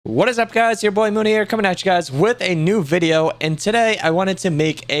What is up, guys? Your boy Mooney here, coming at you guys with a new video. And today I wanted to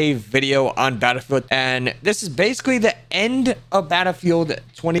make a video on Battlefield, and this is basically the end of Battlefield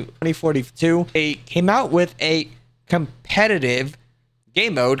 2042. They came out with a competitive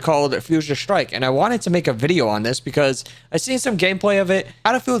game mode called Future Strike, and I wanted to make a video on this because I've seen some gameplay of it.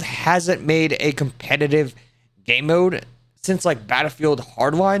 Battlefield hasn't made a competitive game mode since like Battlefield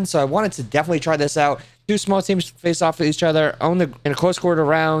Hardline, so I wanted to definitely try this out. Two small teams face off with each other in a close quarter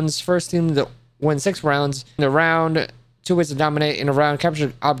rounds. First team to win 6 rounds in a round. 2 ways to dominate in a round: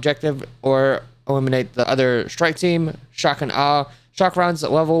 capture objective or eliminate the other strike team. Shock and awe. Shock rounds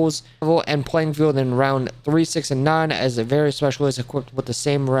at level and playing field in round 3, 6, and 9 as a very specialist equipped with the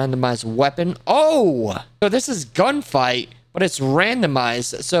same randomized weapon. Oh, so this is gunfight, but it's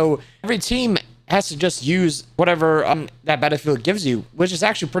randomized. So every team has to just use whatever that Battlefield gives you, which is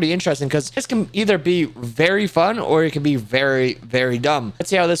actually pretty interesting because this can either be very fun or it can be very, very dumb. Let's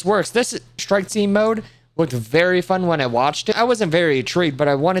see how this works. This strike team mode looked very fun when I watched it. I wasn't very intrigued, but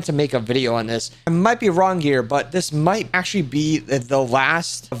I wanted to make a video on this. I might be wrong here, but this might actually be the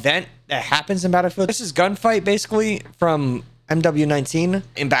last event that happens in Battlefield. This is gunfight basically from MW19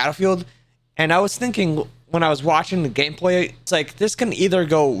 in Battlefield, and I was thinking when I was watching the gameplay, it's like this can either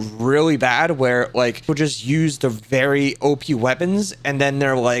go really bad where like we'll just use the very OP weapons and then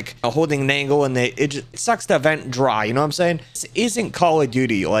they're like holding an angle and it sucks the event dry, you know what I'm saying? This isn't Call of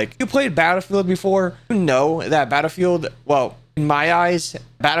Duty. Like, you played Battlefield before, you know that Battlefield, well, in my eyes,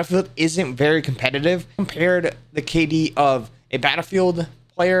 Battlefield isn't very competitive compared the KD of a Battlefield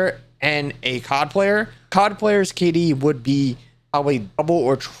player and a COD player. COD player's KD would be probably double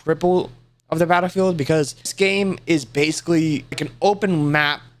or triple of the Battlefield, because this game is basically like an open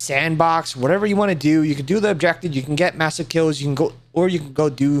map sandbox. Whatever you want to do, you can do the objective, you can get massive kills, you can go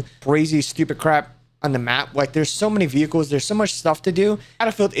do crazy stupid crap on the map. Like, there's so many vehicles, there's so much stuff to do.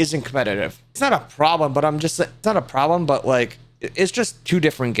 Battlefield isn't competitive. It's not a problem, but it's not a problem, but like it's just two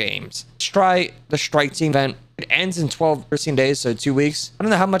different games. Let's try the strike team event. It ends in 13 days, so 2 weeks. I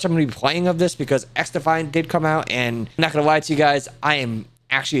don't know how much I'm gonna be playing of this because XDefiant did come out, and I'm not gonna lie to you guys, I am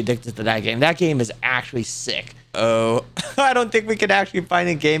actually addicted to that game. That game is actually sick. Oh, I don't think we can actually find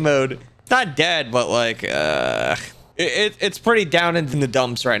a game mode. It's not dead, but like it's pretty down in the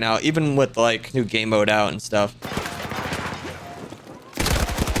dumps right now, even with like new game mode out and stuff.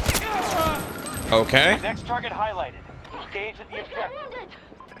 Okay, next target highlighted. Engage at the objective.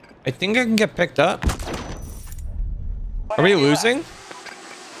 I think I can get picked up. Are we losing?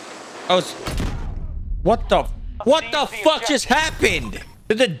 Oh, what the fuck just happened?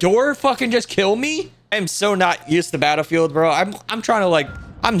 Did the door fucking just kill me? I'm so not used to Battlefield, bro. I'm trying to like,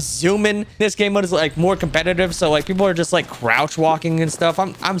 I'm zooming. This game mode is like more competitive, so like people are just like crouch walking and stuff.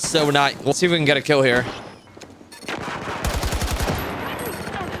 I'm so not. Let's see if we can get a kill here.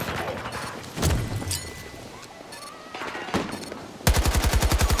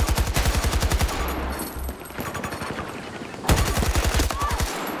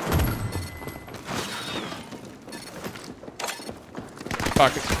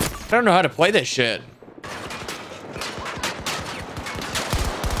 Fuck. I don't know how to play this shit.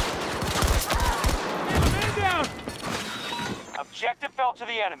 Objective fell to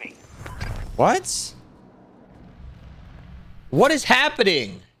the enemy. What? What is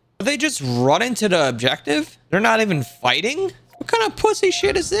happening? Are they just run into the objective? They're not even fighting? What kind of pussy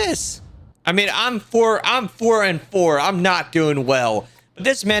shit is this? I mean, I'm 4-4. I'm not doing well. But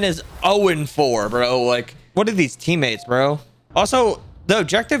this man is 0-4, bro. Like, what are these teammates, bro? Also, the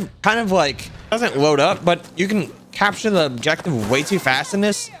objective kind of like doesn't load up, but you can capture the objective way too fast in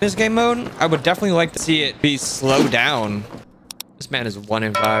this game mode. I would definitely like to see it be slowed down. This man is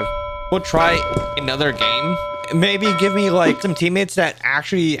 1-5. We'll try another game. Maybe give me like some teammates that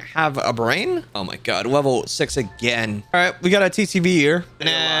actually have a brain. Oh my god, level 6 again. All right, we got a TCV here,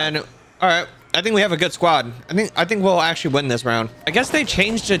 and all right, I think we have a good squad. I think we'll actually win this round. I guess they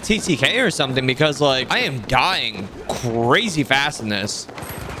changed to TTK or something, because like I am dying crazy fast in this.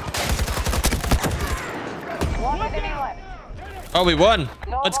 Oh, we won.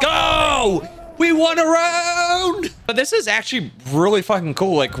 Let's go. We won a round. But this is actually really fucking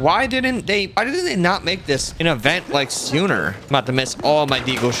cool. Like, why didn't they not make this an event like sooner? I'm about to miss all my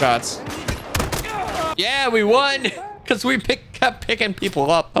deagle shots. Yeah, we won. Because we kept picking people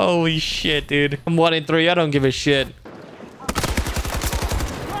up. Holy shit, dude. I'm 1-3. I don't give a shit.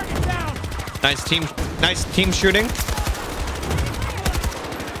 Nice team shooting.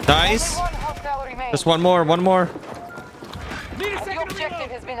 Nice. Just one more.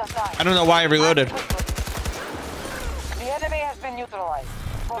 I don't know why I reloaded. The enemy has been neutralized.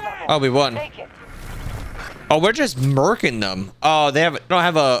 Oh, we won. Oh, we're just murking them. Oh, they don't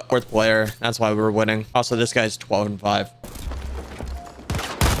have a fourth player. That's why we're winning. Also, this guy's 12-5.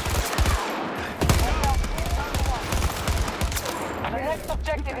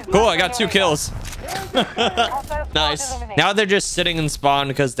 Cool, I got 2 kills. Nice. Now they're just sitting in spawn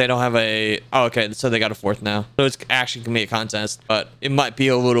because they don't have a... Oh, okay, so they got a fourth now. So it's actually gonna be a contest, but it might be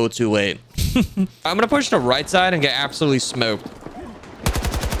a little too late. I'm gonna push the right side and get absolutely smoked.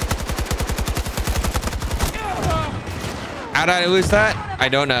 How did I lose that? I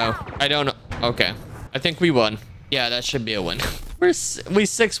don't know. I don't know. Okay. I think we won. Yeah, that should be a win. We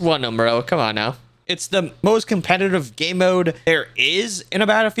 6-1 them, bro. Come on now. It's the most competitive game mode there is in a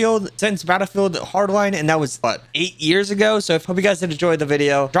Battlefield since Battlefield Hardline, and that was, what, 8 years ago? So I hope you guys did enjoy the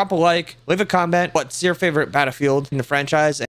video. Drop a like, leave a comment. What's your favorite Battlefield in the franchise?